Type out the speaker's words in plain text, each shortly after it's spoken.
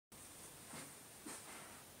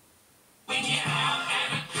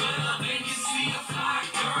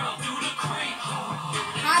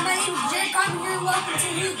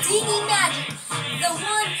Houdini magic, the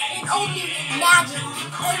one and only magic.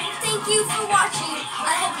 And thank you for watching.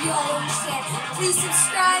 I hope you all understand. Please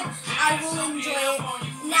subscribe. I will enjoy it.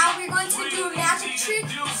 Now we're going to do a magic trick.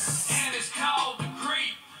 We're going to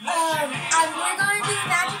do a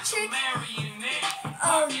magic trick. I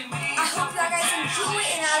hope you guys enjoy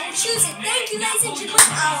it, and I will choose it. Thank you, ladies and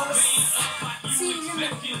gentlemen. I will see you in a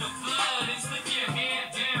minute.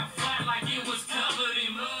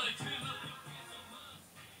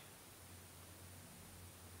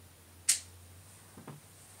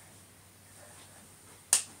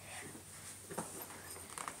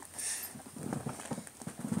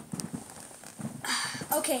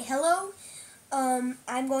 Okay, hello.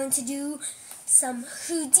 I'm going to do some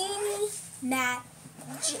Houdini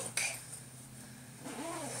magic.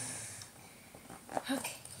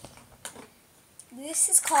 Okay. This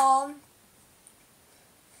is called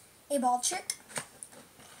a ball trick.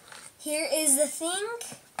 Here is the thing.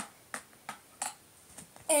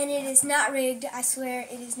 And it is not rigged. I swear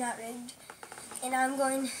it is not rigged. And I'm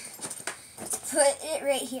going to put it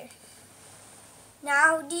right here.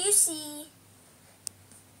 Now, do you see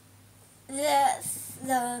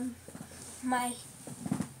my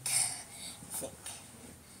thing?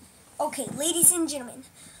 Okay, ladies and gentlemen,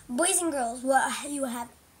 boys and girls, what you have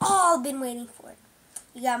all been waiting for.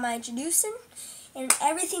 You got my introduction, and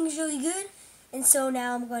everything's really good. And so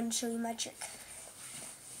now I'm going to show you my trick.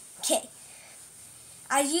 Okay,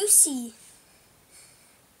 as you see,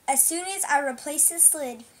 as soon as I replace this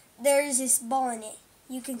lid, there's this ball in it.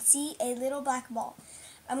 You can see a little black ball.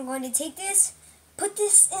 I'm going to take this, put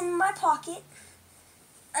this in my pocket.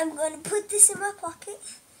 I'm going to put this in my pocket.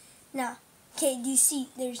 Now, okay, do you see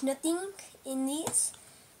there's nothing in these?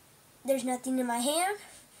 There's nothing in my hand.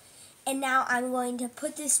 And now I'm going to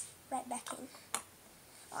put this right back in.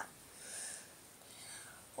 On.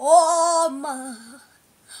 Oh my.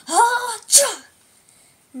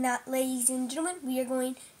 Now, ladies and gentlemen, we are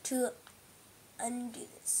going to undo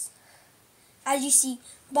this. As you see,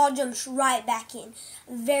 ball jumps right back in.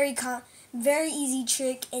 Very easy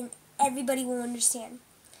trick, and everybody will understand.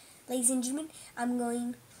 Ladies and gentlemen, I'm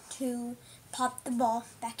going to pop the ball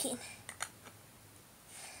back in.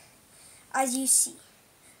 As you see,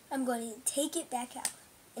 I'm going to take it back out,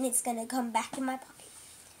 and it's going to come back in my pocket.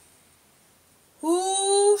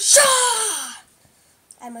 Whoo-shah!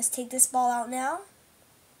 I must take this ball out now.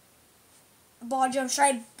 Ball jumps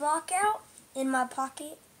right back out in my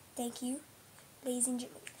pocket. Thank you, ladies and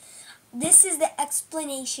gentlemen. This is the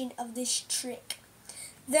explanation of this trick.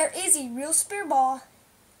 There is a real spare ball,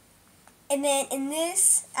 and then in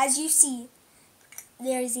this, as you see,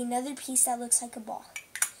 there is another piece that looks like a ball.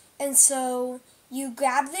 And so you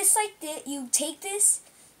grab this like this, you take this,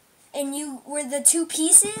 and where the two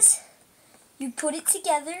pieces, you put it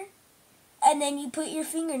together, and then you put your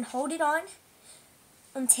finger and hold it on,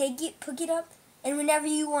 and take it, pick it up, and whenever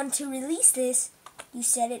you want to release this, you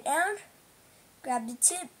set it down, grab the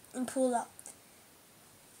tip, and pull up.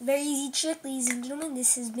 Very easy trick, ladies and gentlemen.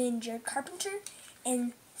 This has been Carpenter,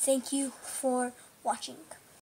 and thank you for watching.